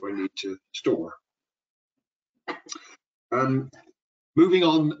how much do I need to store. Moving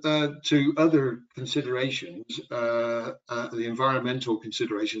on to other considerations, the environmental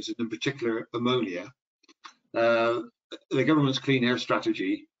considerations, and in particular ammonia. The government's clean air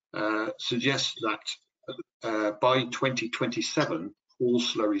strategy suggests that by 2027, all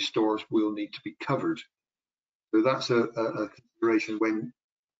slurry stores will need to be covered. So that's a consideration when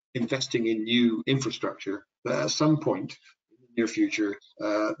investing in new infrastructure, that at some point in the near future,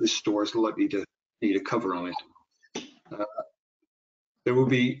 this store is likely to need a cover on it. There will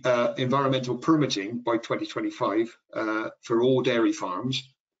be environmental permitting by 2025 for all dairy farms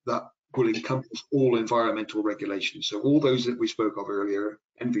that will encompass all environmental regulations. So all those that we spoke of earlier,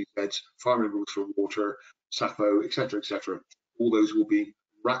 NVZs, farming rules for water, SAFFO, etc., all those will be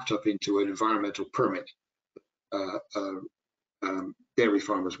wrapped up into an environmental permit. Dairy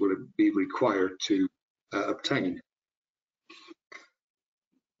farmers will be required to obtain.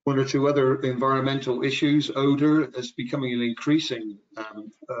 One or two other environmental issues. Odor is becoming an increasing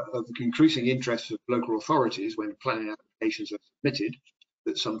interest of local authorities when planning applications are submitted,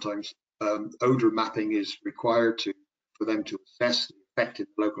 that sometimes odor mapping is required for them to assess the effect in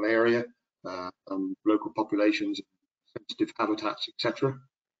the local area, local populations, sensitive habitats, etc.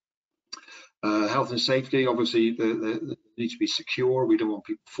 Health and safety, obviously, they need to be secure. We don't want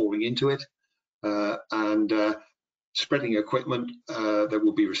people falling into it. Spreading equipment, there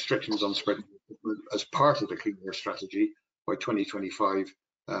will be restrictions on spreading equipment as part of the clean air strategy. By 2025,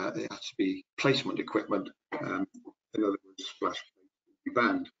 it has to be placement equipment. In other words, splash will be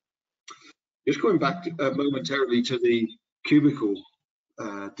banned. Just going back momentarily to the cubicle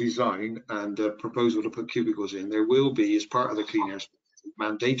design and proposal to put cubicles in, there will be, as part of the clean air strategy,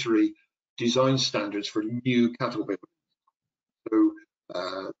 mandatory design standards for new cattle buildings. So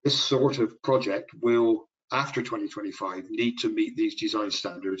this sort of project will, after 2025, need to meet these design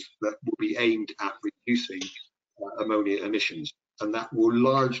standards that will be aimed at reducing ammonia emissions, and that will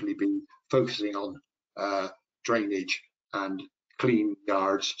largely be focusing on drainage and clean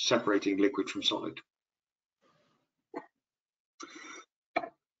yards, separating liquid from solid.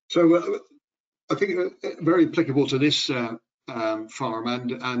 So I think very applicable to this farm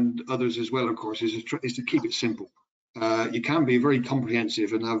and others as well, of course, is to keep it simple. You can be very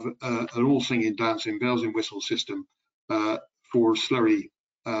comprehensive and have an all singing, dancing, bells and whistles system for slurry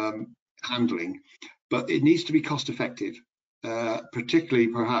handling, but it needs to be cost effective, particularly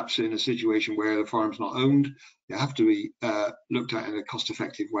perhaps in a situation where the farm's not owned. It have to be looked at in a cost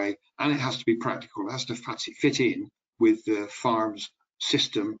effective way, and it has to be practical. It has to fit in with the farm's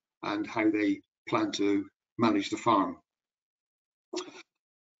system and how they plan to manage the farm.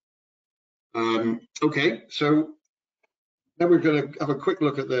 Okay, so now we're going to have a quick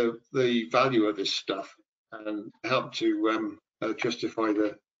look at the value of this stuff and help to justify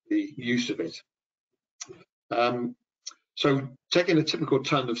the use of it. So taking a typical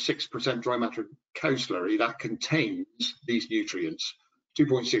ton of 6% dry matter cow slurry that contains these nutrients,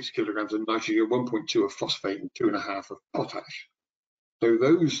 2.6 kilograms of nitrogen, 1.2 of phosphate and 2.5 of potash. So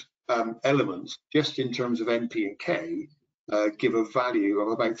those elements, just in terms of NP and K, give a value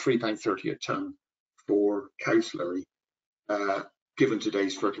of about £3.30 a tonne for cow slurry, given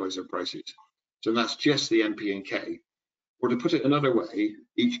today's fertiliser prices. So that's just the NP and K. Or to put it another way,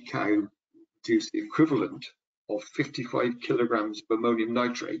 each cow produces the equivalent of 55 kilograms of ammonium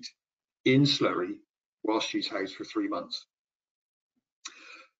nitrate in slurry whilst she's housed for 3 months.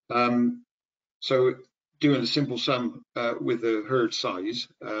 So doing a simple sum with the herd size,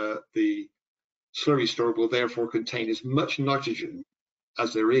 the slurry store will therefore contain as much nitrogen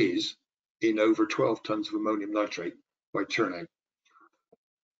as there is in over 12 tonnes of ammonium nitrate by turnout.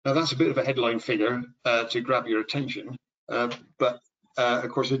 Now that's a bit of a headline figure to grab your attention, but of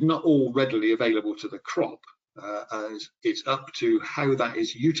course it's not all readily available to the crop, as it's up to how that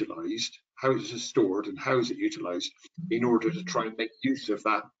is utilised, how it is stored and how is it utilised in order to try and make use of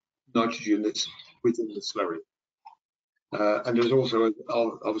that nitrogen that's within the slurry. And there's also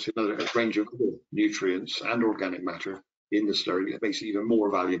obviously another range of other nutrients and organic matter in the slurry that makes it even more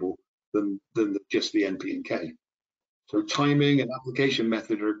valuable than just the NP and K. So timing and application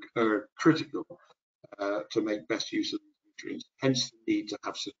method are critical to make best use of nutrients. Hence the need to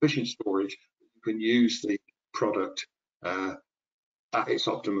have sufficient storage. You can use the product at its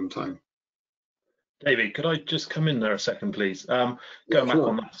optimum time. David, could I just come in there a second, please? Going Yeah, back sure.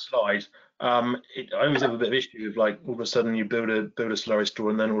 on that slide, I always have a bit of issue with, like, all of a sudden you build a slurry store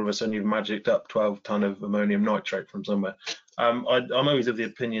and then all of a sudden you've magicked up 12 ton of ammonium nitrate from somewhere. I'm always of the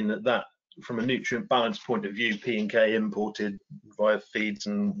opinion that from a nutrient balance point of view, P and K imported via feeds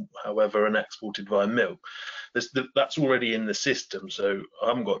and however and exported via milk, that's already in the system. So I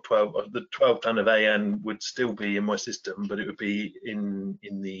haven't got 12. The 12 ton of AN would still be in my system, but it would be in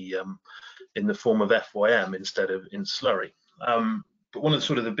the form of FYM instead of in slurry. But one of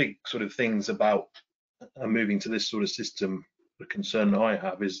the big sort of things about moving to this sort of system, the concern I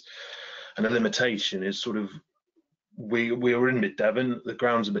have is, and a limitation is sort of, we are in mid Devon, the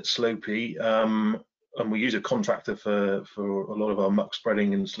ground's a bit slopey, and we use a contractor for a lot of our muck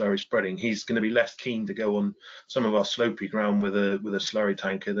spreading and slurry spreading. He's going to be less keen to go on some of our slopey ground with a slurry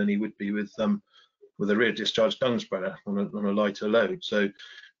tanker than he would be with a rear discharge dung spreader on a lighter load. So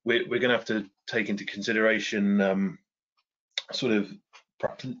we're going to have to take into consideration sort of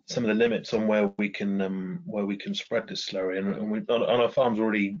some of the limits on where we can spread this slurry, and our farm's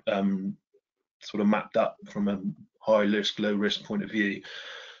already sort of mapped up from a high risk, low risk point of view,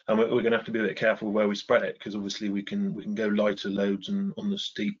 and we're going to have to be a bit careful where we spread it, because obviously we can go lighter loads and on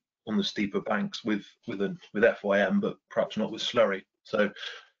the steeper banks with FYM, but perhaps not with slurry. So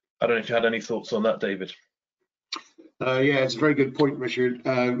I don't know if you had any thoughts on that, David. Yeah, it's a very good point, Richard.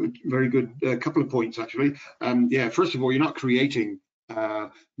 Very good couple of points, actually. Yeah, first of all, you're not creating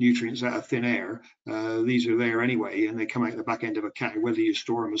nutrients out of thin air. These are there anyway, and they come out the back end of a cow. Whether you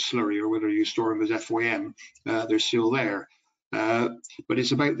store them as slurry or whether you store them as FYM, they're still there. But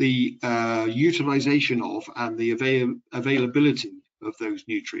it's about the utilization of and the availability of those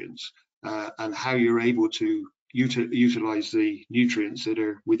nutrients, and how you're able to utilize the nutrients that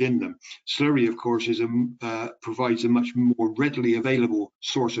are within them. Slurry, of course, provides a much more readily available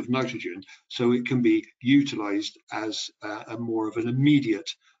source of nitrogen, so it can be utilized as a more of an immediate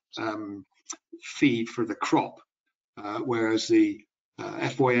feed for the crop, whereas the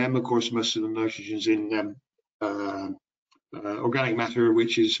FYM, of course, most of the nitrogen's in organic matter,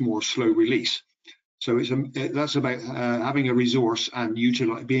 which is more slow release. So that's about having a resource and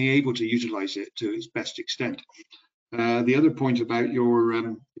being able to utilize it to its best extent. The other point about your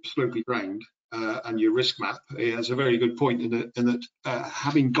slopey ground and your risk map is a very good point, in that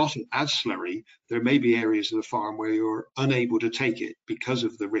having got it as slurry, there may be areas of the farm where you're unable to take it because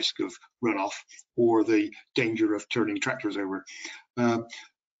of the risk of runoff or the danger of turning tractors over.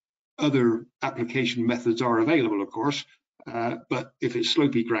 Other application methods are available, of course, but if it's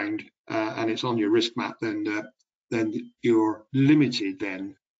slopey ground and it's on your risk map, then you're limited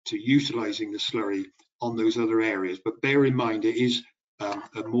then to utilizing the slurry on those other areas. But bear in mind, it is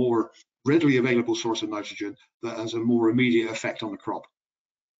a more readily available source of nitrogen that has a more immediate effect on the crop.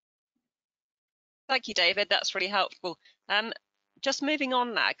 Thank you, David. That's really helpful. Just moving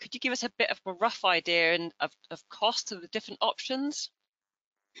on now, could you give us a bit of a rough idea of cost of the different options?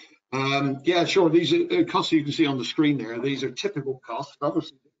 Yeah, sure. These are costs you can see on the screen there. These are typical costs.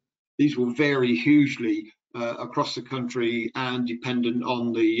 Obviously, these will vary hugely across the country and dependent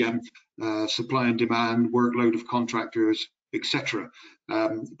on the supply and demand, workload of contractors, etc.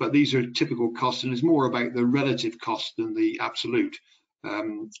 But these are typical costs, and it's more about the relative cost than the absolute.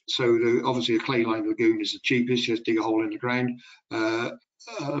 So obviously a clay lined lagoon is the cheapest. Just dig a hole in the ground.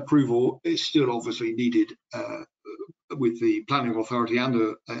 Approval is still obviously needed with the planning authority and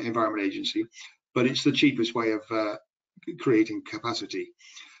the environment agency, but it's the cheapest way of creating capacity.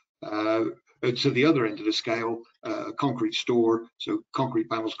 To the other end of the scale, a concrete store, so concrete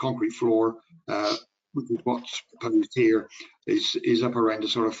panels, concrete floor, which is what's proposed here, is up around a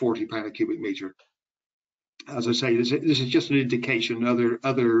sort of £40 a cubic metre. As I say, this is just an indication.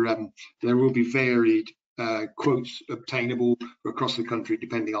 There will be varied quotes obtainable across the country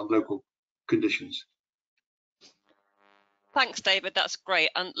depending on local conditions. Thanks, David. That's great,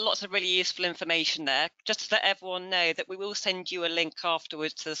 and lots of really useful information there. Just to let everyone know that we will send you a link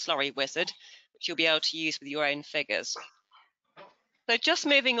afterwards to the Slurry Wizard, which you'll be able to use with your own figures. So just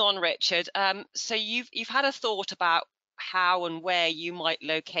moving on, Richard. So you've had a thought about how and where you might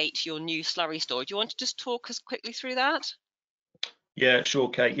locate your new slurry store. Do you want to just talk us quickly through that? Yeah, sure,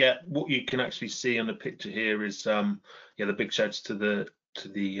 Kate. Yeah, what you can actually see on the picture here is the big sheds to the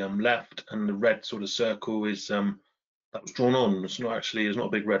left, and the red sort of circle is that was drawn on. It's not a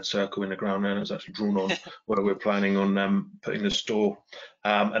big red circle in the ground now. It's actually drawn on where we're planning on putting the store,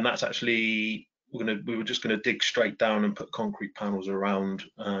 and that's actually we were just going to dig straight down and put concrete panels around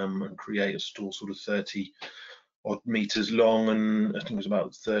and create a store sort of 30 odd meters long, and I think it was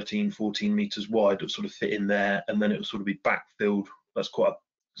about 13-14 meters wide that sort of fit in there, and then it would sort of be backfilled. That's quite a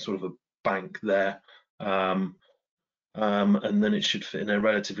sort of a bank there, and then it should fit in there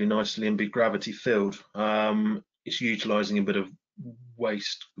relatively nicely and be gravity filled. It's utilizing a bit of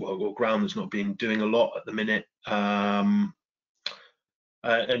waste or ground that's not being doing a lot at the minute, and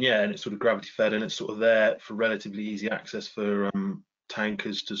yeah, and it's sort of gravity fed, and it's sort of there for relatively easy access for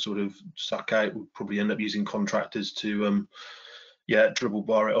tankers to sort of suck out. We'll probably end up using contractors to yeah, dribble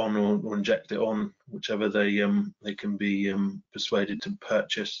bar it on or inject it on, whichever they can be persuaded to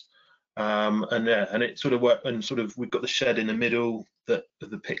purchase. And yeah, and it sort of worked, and sort of we've got the shed in the middle of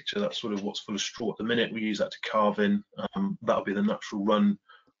the picture. That's sort of what's full of straw at the minute. We use that to carve in. That'll be the natural run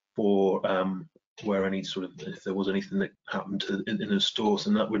for where any sort of, if there was anything that happened in the stores,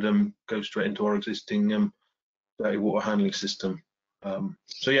 and that would go straight into our existing dirty water handling system.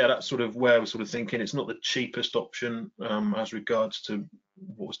 So yeah, that's sort of where we're sort of thinking. It's not the cheapest option as regards to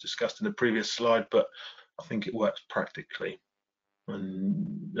what was discussed in the previous slide, but I think it works practically,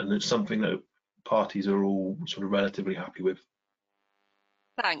 and it's something that parties are all sort of relatively happy with.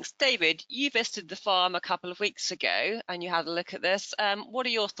 Thanks. David, you visited the farm a couple of weeks ago and you had a look at this. What are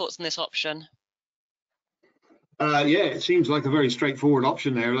your thoughts on this option? Yeah, it seems like a very straightforward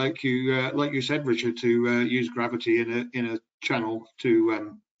option there, like you said, Richard, to use gravity in a channel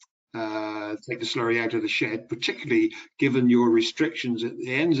to take the slurry out of the shed, particularly given your restrictions at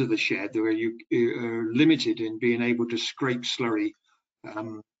the ends of the shed, where you are limited in being able to scrape slurry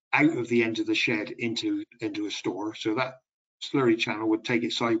out of the end of the shed into a store. So that slurry channel would take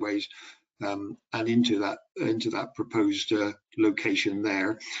it sideways and into that proposed location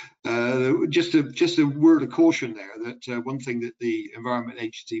there. Just a word of caution there, that one thing that the Environment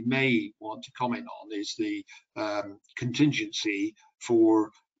Agency may want to comment on is the contingency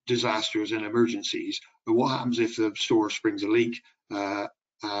for disasters and emergencies. But what happens if the store springs a leak,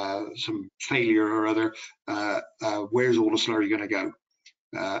 some failure or other? Where's all the slurry going to go?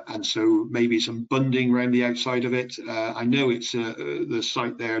 And so maybe some bunding around the outside of it. I know it's the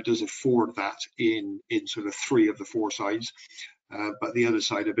site there does afford that in sort of 3 of the 4 sides, but the other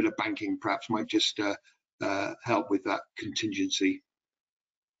side, a bit of banking perhaps might just help with that contingency.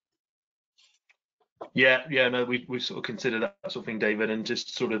 Yeah, no, we sort of considered that sort of thing, David, and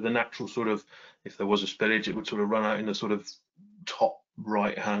just sort of the natural sort of, if there was a spillage, it would sort of run out in the sort of top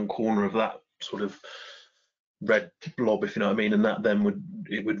right-hand corner of that sort of red blob, if you know what I mean, and that then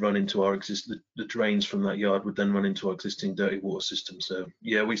would run into our the drains from that yard would then run into our existing dirty water system. So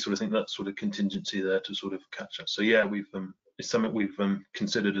yeah, we sort of think that sort of contingency there to sort of catch us. So yeah, it's something we've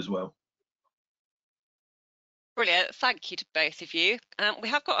considered as well. Brilliant, thank you to both of you. We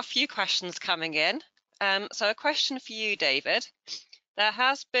have got a few questions coming in. So a question for you, David. There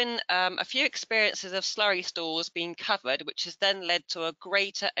has been a few experiences of slurry stores being covered, which has then led to a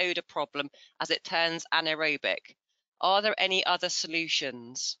greater odour problem as it turns anaerobic. Are there any other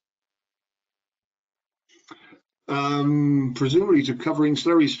solutions? Presumably to covering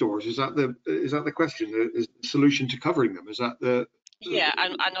slurry stores. Is that the question? Is the solution to covering them? Is that the? Yeah,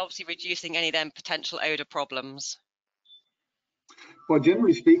 and obviously reducing any then potential odour problems. Well,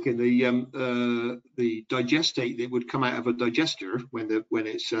 generally speaking, the digestate that would come out of a digester when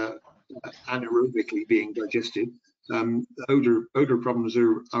it's anaerobically being digested, odor problems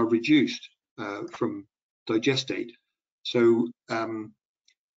are reduced from digestate. So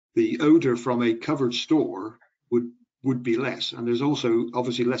the odor from a covered store would be less, and there's also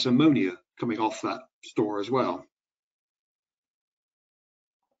obviously less ammonia coming off that store as well.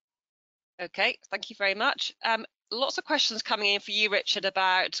 Okay, thank you very much. Lots of questions coming in for you, Richard,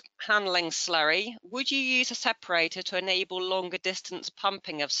 about handling slurry. Would you use a separator to enable longer distance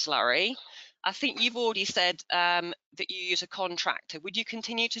pumping of slurry? I think you've already said that you use a contractor. Would you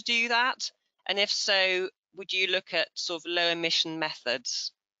continue to do that? And if so, would you look at sort of low emission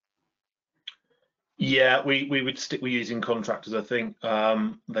methods? Yeah, we would stick with using contractors. I think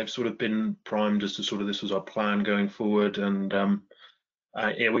they've sort of been primed as to sort of this was our plan going forward, and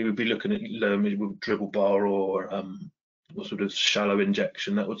yeah, we would be looking at with dribble bar or sort of shallow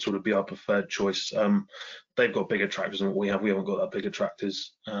injection. That would sort of be our preferred choice. They've got bigger tractors than what we have. We haven't got that bigger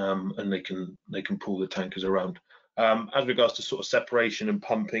tractors, and they can pull the tankers around. As regards to sort of separation and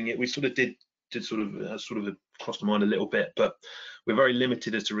pumping, we sort of did sort of crossed the mind a little bit, but we're very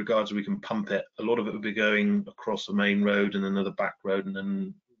limited as to regards we can pump it. A lot of it would be going across the main road and another back road and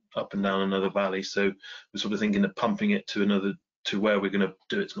then up and down another valley. So we're sort of thinking of pumping it to where we're going to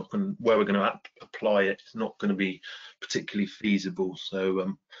do it. It's not going, where we're going to apply it. It's not going to be particularly feasible.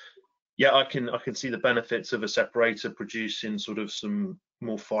 So yeah, I can see the benefits of a separator producing sort of some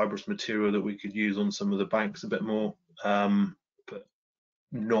more fibrous material that we could use on some of the banks a bit more, but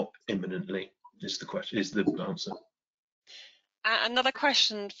not imminently is the answer. Another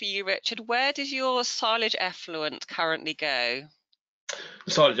question for you, Richard. Where does your silage effluent currently go?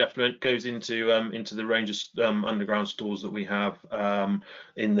 The silage effluent goes into the range of underground stores that we have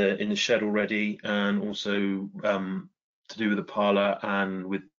in the shed already, and also to do with the parlour and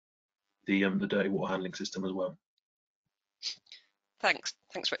with the dirty water handling system as well. Thanks,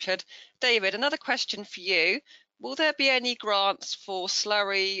 Richard. David, another question for you. Will there be any grants for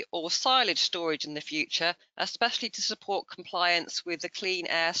slurry or silage storage in the future, especially to support compliance with the clean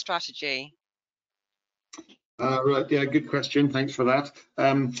air strategy? Right, yeah, good question. Thanks for that.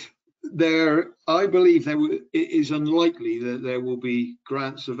 I believe it is unlikely that there will be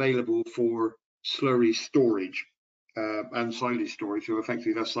grants available for slurry storage and silage storage, so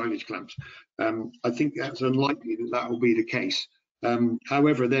effectively that's silage clamps. I think that's unlikely that will be the case.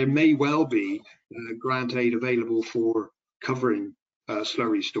 However, there may well be grant aid available for covering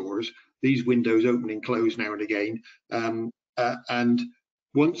slurry stores. These windows open and close now and again, and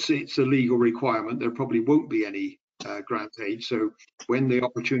once it's a legal requirement, there probably won't be any grant aid. So when the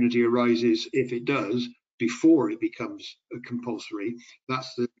opportunity arises, if it does, before it becomes compulsory,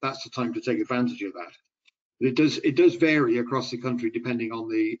 that's the time to take advantage of that. It does vary across the country depending on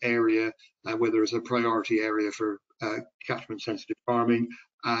the area, whether it's a priority area for catchment sensitive farming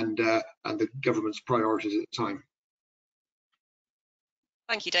and the government's priorities at the time.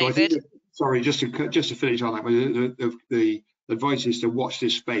 Thank you, David. So sorry, just to finish on that, the advice is to watch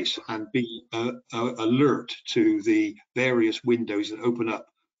this space and be alert to the various windows that open up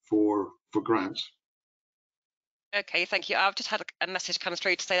for grants. Okay, thank you. I've just had a message come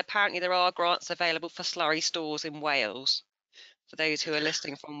through to say apparently there are grants available for slurry stores in Wales, for those who are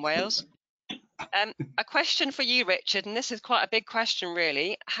listening from Wales. A question for you, Richard, and this is quite a big question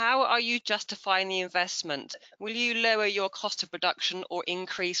really. How are you justifying the investment? Will you lower your cost of production or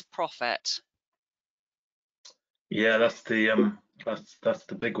increase profit? Yeah, that's the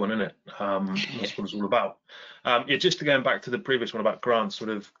big one, isn't it? That's what it's all about. Yeah, just going back to the previous one about grants,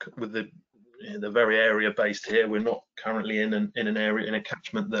 sort of with the very area based here, we're not currently in an area, in a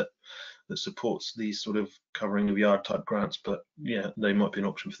catchment that supports these sort of covering of yard type grants, but yeah, they might be an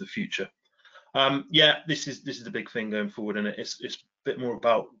option for the future. Yeah, this is the big thing going forward, and it's a bit more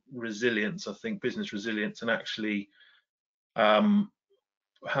about resilience, I think, business resilience, and actually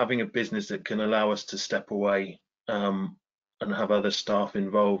having a business that can allow us to step away and have other staff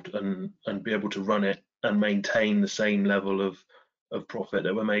involved and be able to run it and maintain the same level of profit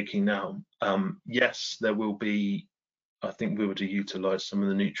that we're making now. Yes, there will be, I think we were to utilize some of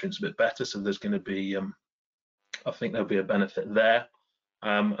the nutrients a bit better, so there's going to be I think there'll be a benefit there,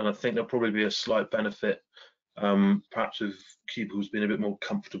 and I think there'll probably be a slight benefit perhaps of cubicles being a bit more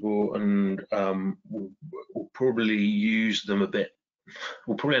comfortable, and we'll probably use them a bit.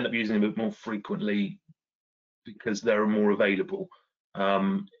 We'll probably end up using them a bit more frequently because they're more available.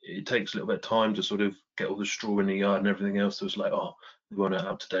 It takes a little bit of time to sort of get all the straw in the yard and everything else, so it's like, oh, we won't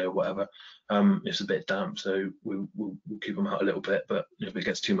out today or whatever. It's a bit damp, so we'll keep them out a little bit, but if it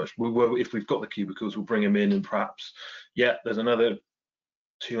gets too much, if we've got the cubicles, we'll bring them in, and perhaps, yeah, there's another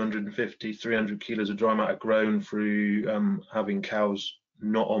 250, 300 kilos of dry matter grown through having cows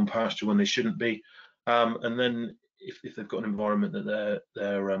not on pasture when they shouldn't be, and then if they've got an environment that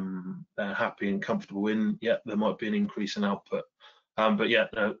they're happy and comfortable in, yeah, there might be an increase in output. But yeah,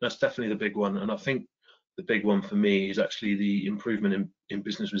 no, that's definitely the big one, and I think the big one for me is actually the improvement in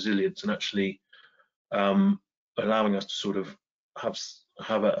business resilience, and actually allowing us to sort of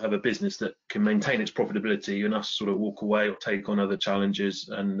have a business that can maintain its profitability and us sort of walk away or take on other challenges,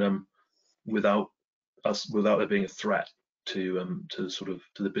 and without there being a threat to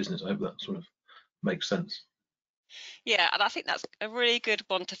the business. I hope that sort of makes sense. Yeah, and I think that's a really good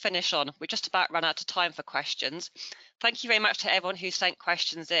one to finish on. We're just about run out of time for questions. Thank you very much to everyone who sent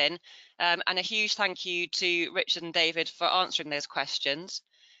questions in, and a huge thank you to Richard and David for answering those questions.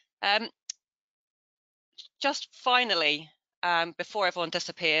 Just finally, before everyone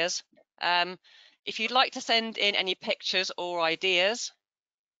disappears, if you'd like to send in any pictures or ideas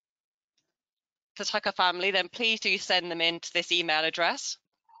to Tucker Family, then please do send them in to this email address.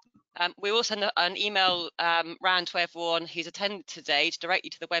 We will send an email round to everyone who's attended today to direct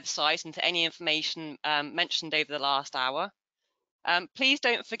you to the website and to any information mentioned over the last hour. Please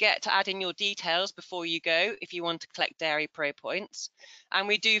don't forget to add in your details before you go if you want to collect Dairy Pro points. And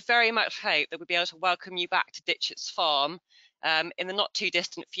we do very much hope that we'll be able to welcome you back to Ditchett's Farm in the not too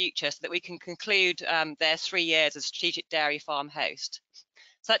distant future, so that we can conclude their 3 years as strategic dairy farm host.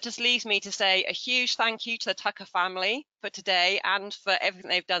 So that just leaves me to say a huge thank you to the Tucker family for today and for everything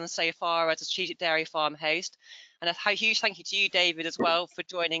they've done so far as a strategic dairy farm host. And a huge thank you to you, David, as well for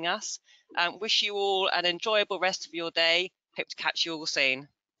joining us. Wish you all an enjoyable rest of your day. Hope to catch you all soon.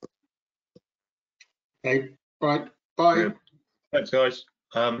 Okay, right, bye. Brilliant. Thanks, guys.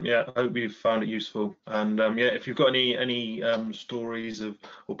 Yeah, I hope you've found it useful. And yeah, if you've got any stories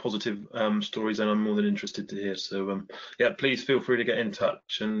or positive stories, then I'm more than interested to hear. So yeah, please feel free to get in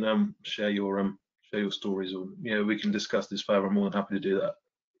touch and share your stories, or we can discuss this further. I'm more than happy to do that.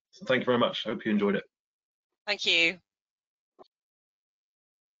 So thank you very much. Hope you enjoyed it. Thank you.